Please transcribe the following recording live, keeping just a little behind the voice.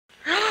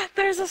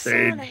There's a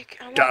Sonic.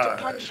 I want to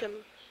punch him.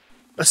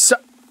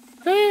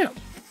 Damn.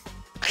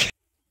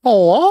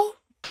 Oh.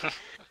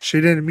 She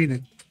didn't mean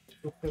it.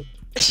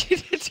 She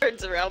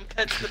turns around,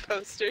 pets the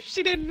poster.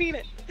 She didn't mean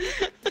it.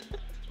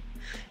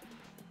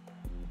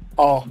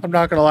 Oh, I'm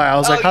not gonna lie. I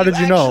was like, how did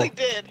you know?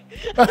 Did.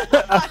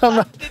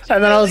 And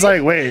then I was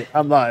like, wait,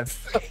 I'm live.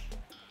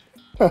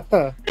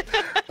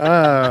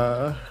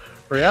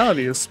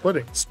 Reality is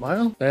splitting.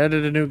 Smile. They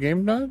added a new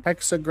game mode.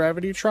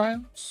 HEX-A-Gravity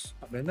Trials.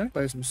 I'm in there.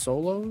 Play some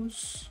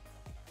solos.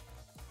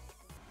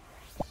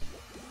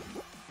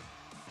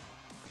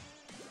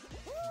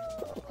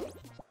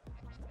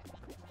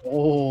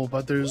 Oh,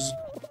 but there's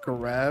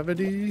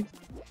gravity.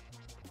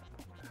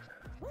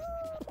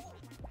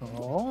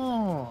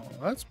 Oh,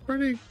 that's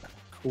pretty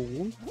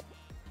cool.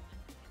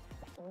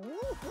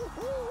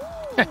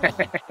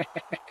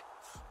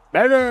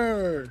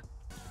 Better.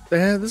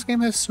 This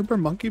game has super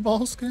monkey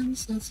ball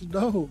skins. That's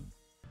dope.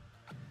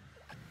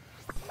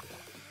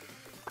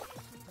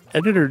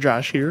 Editor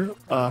Josh here.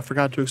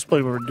 Forgot to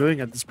explain what we're doing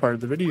at this part of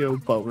the video,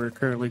 but we're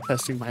currently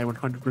testing my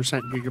 100%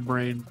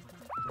 Gigabrain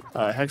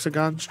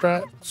HEX-A-GONE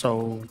strat.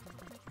 So,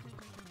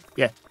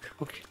 yeah.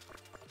 Okay.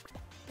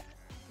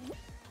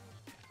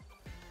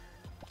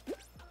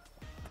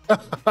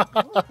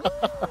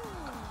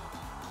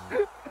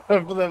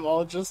 For them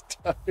all just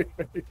die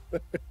right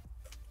there.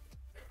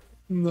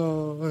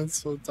 No,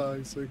 that's so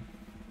toxic.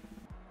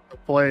 The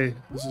play.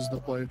 This is the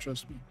play,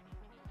 trust me.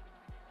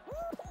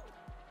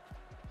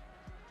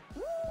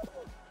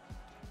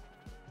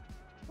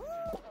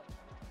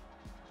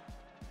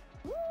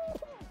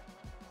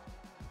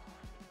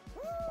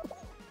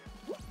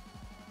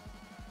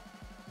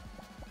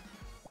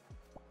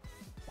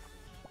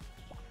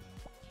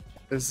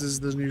 This is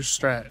the new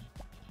strat.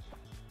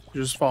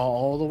 Just fall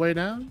all the way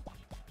down.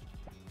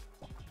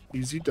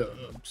 Easy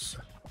dubs.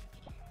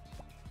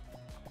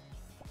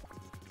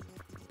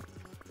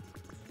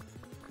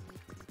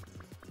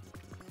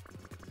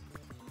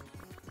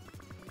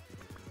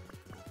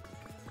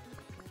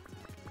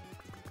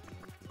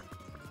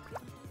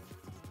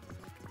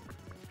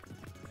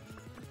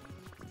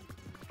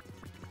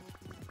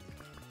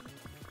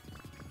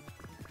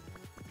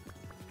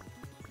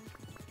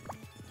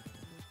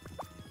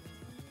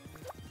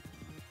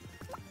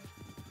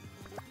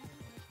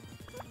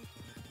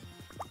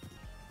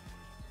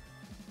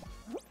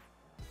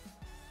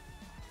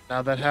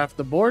 Now that half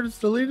the board is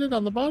deleted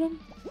on the bottom,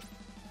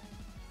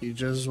 you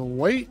just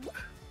wait.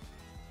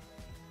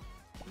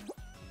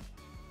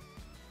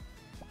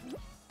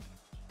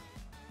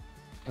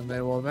 And they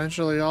will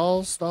eventually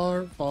all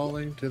start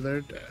falling to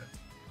their death.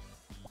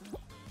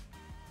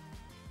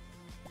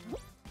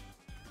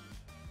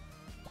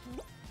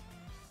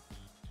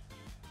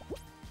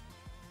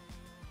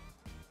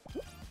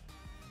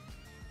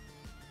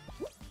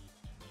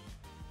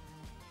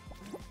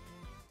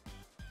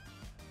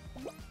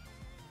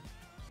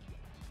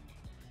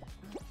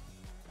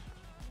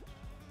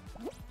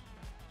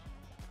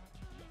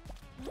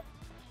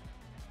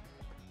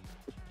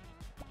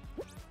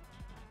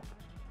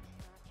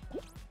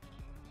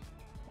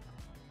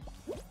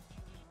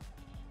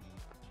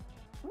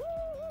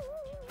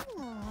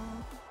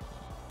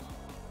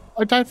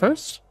 I died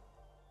first?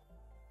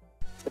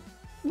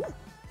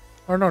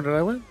 Or no, did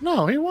I win?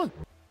 No, he won.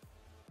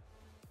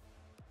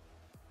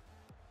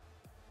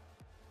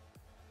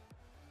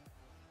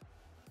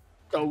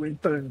 Going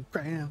 30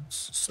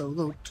 grams,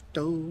 solo to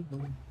dolo.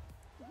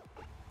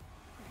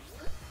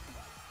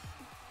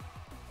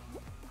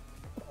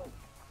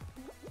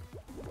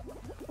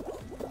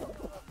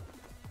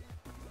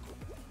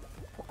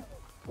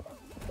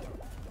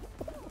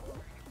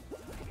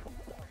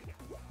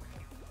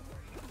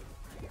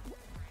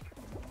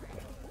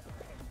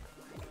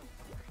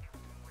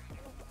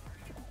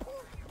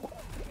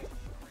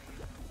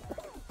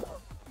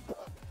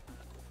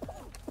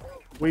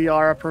 We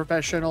are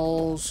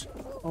professionals.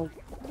 Oh.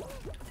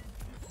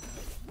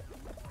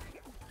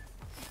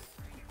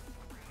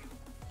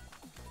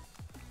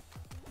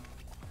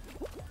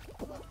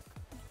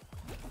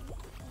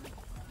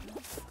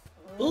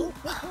 Ooh.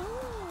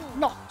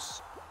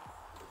 Nice.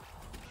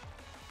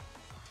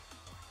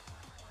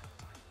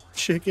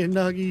 Chicken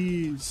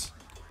nuggies.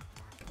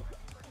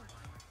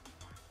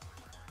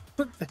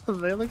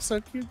 They look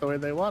so cute the way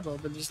they waddle.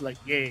 They're just like,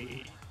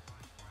 yay.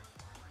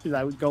 Is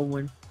that we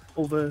going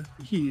over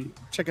here?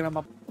 Checking them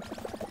up.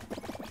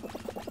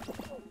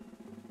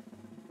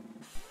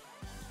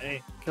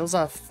 Hey, kills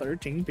off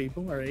 13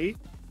 people or 8.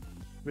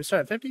 We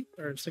start at 50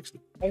 or 60.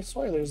 I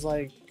swear there's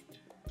like,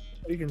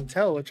 you can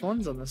tell which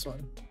one's on this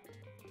one.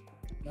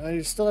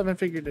 I still haven't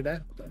figured it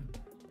out though.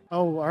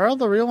 Oh, are all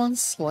the real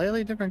ones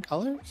slightly different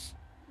colors?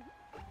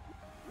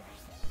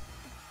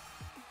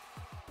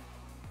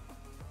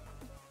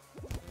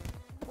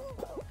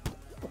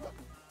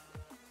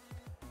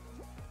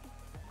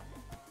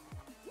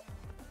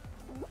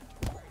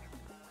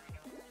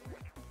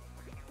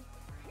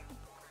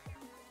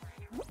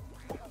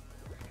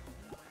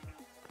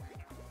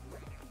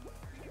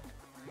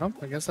 Nope,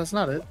 I guess that's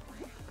not it.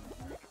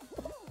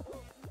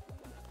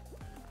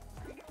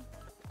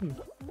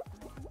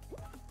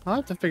 I'll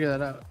have to figure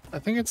that out. I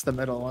think it's the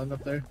middle one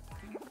up there.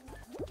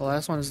 The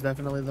last one is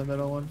definitely the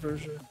middle one for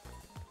sure.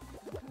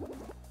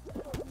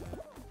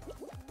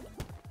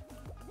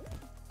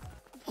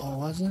 Oh,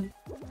 was it?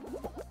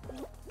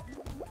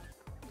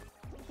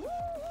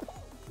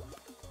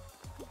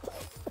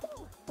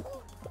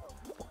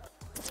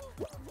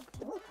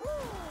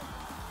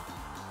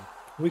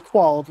 We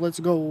qualled. Let's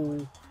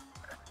go.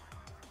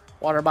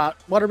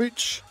 Water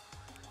beach.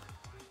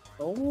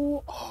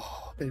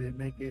 Oh, they didn't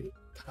make it.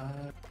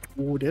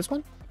 Oh, this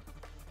one.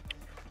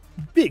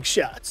 Big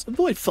shots.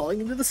 Avoid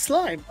falling into the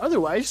slime.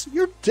 Otherwise,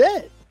 you're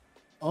dead.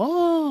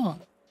 Oh.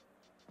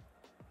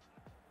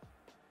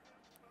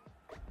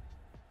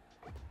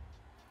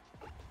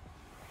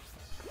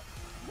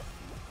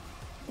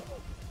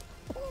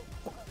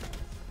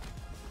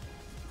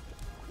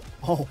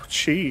 Oh,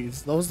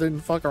 jeez. Those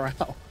didn't fuck around.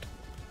 Oh,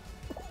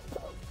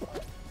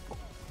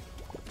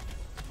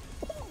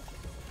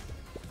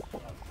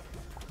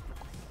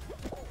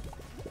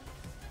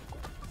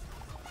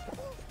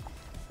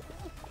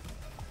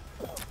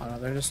 no,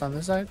 they're just on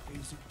this side?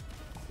 Easy.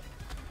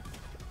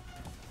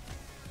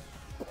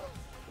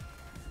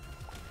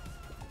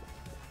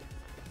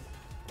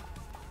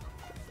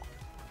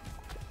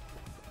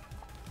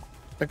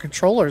 The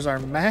controllers are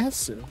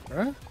massive,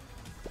 right?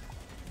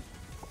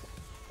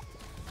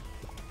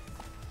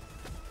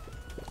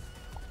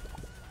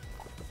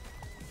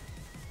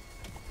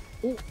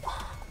 Ooh.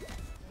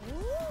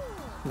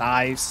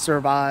 Nice,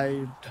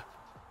 survived.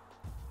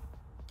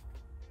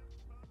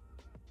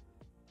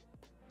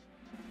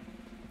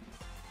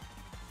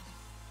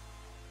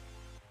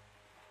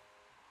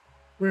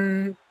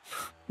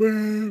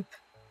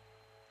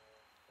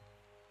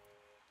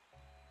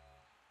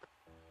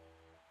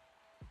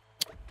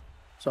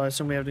 So I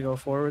assume we have to go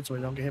forward so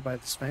we don't get hit by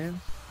this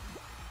fan.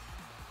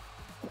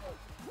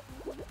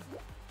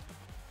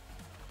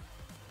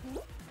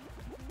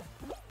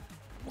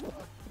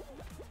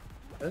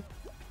 Good.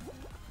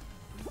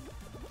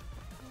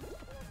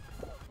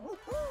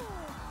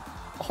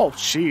 Oh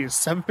jeez,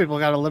 7 people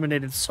got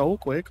eliminated so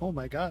quick. Oh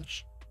my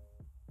gosh.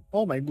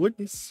 Oh my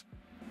goodness.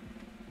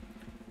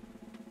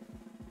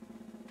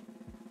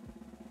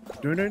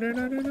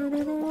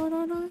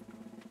 No.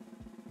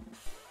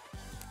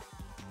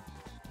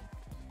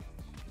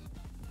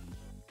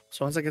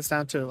 So once it gets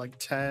down to like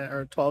 10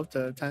 or 12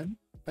 to 10,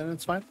 then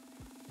it's fine.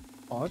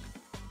 Fog.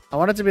 I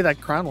want it to be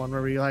that crown one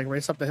where we like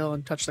race up the hill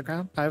and touch the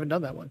crown. I haven't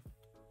done that one.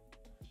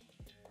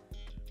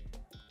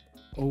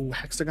 Oh,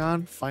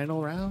 HEX-A-GONE,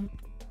 final round.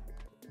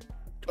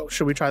 Oh,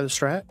 should we try the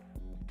strat?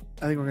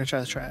 I think we're gonna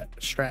try the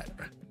strat.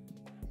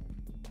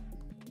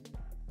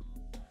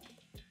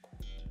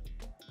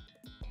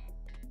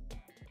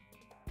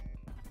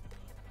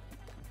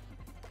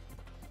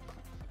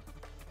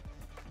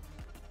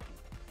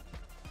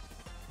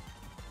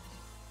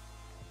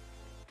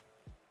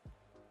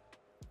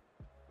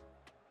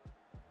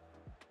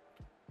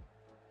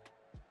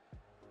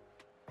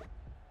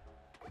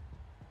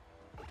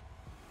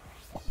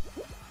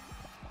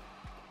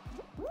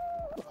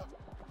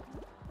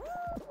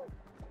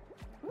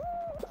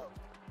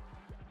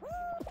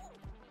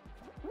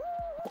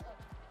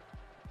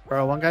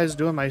 Bro, one guy's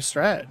doing my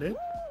strat, dude.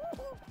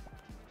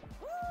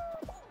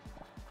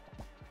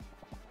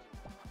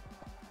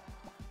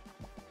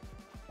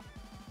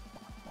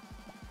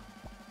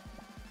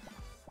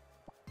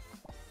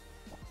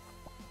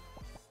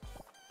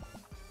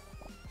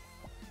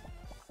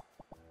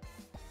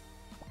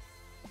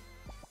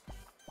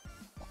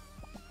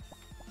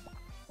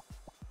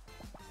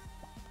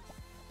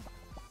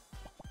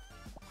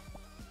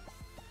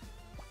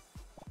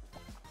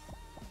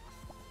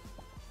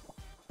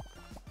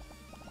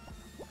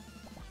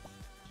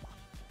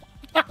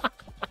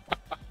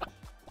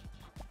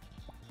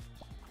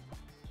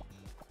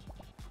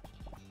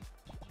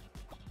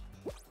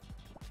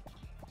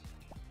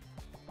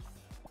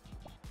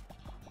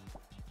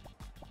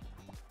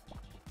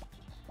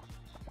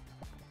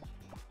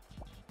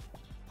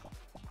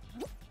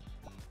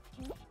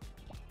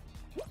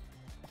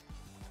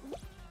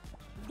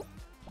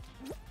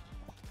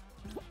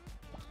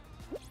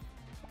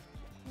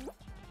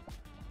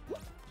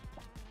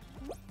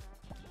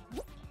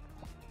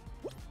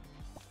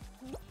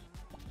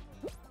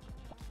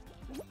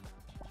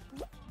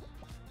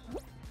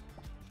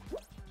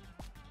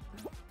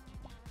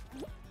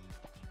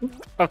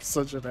 I'm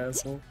such an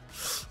asshole.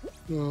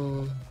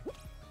 Oh.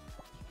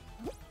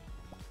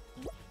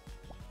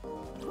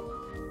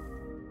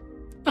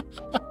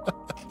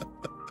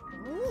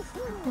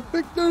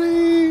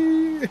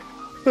 Victory!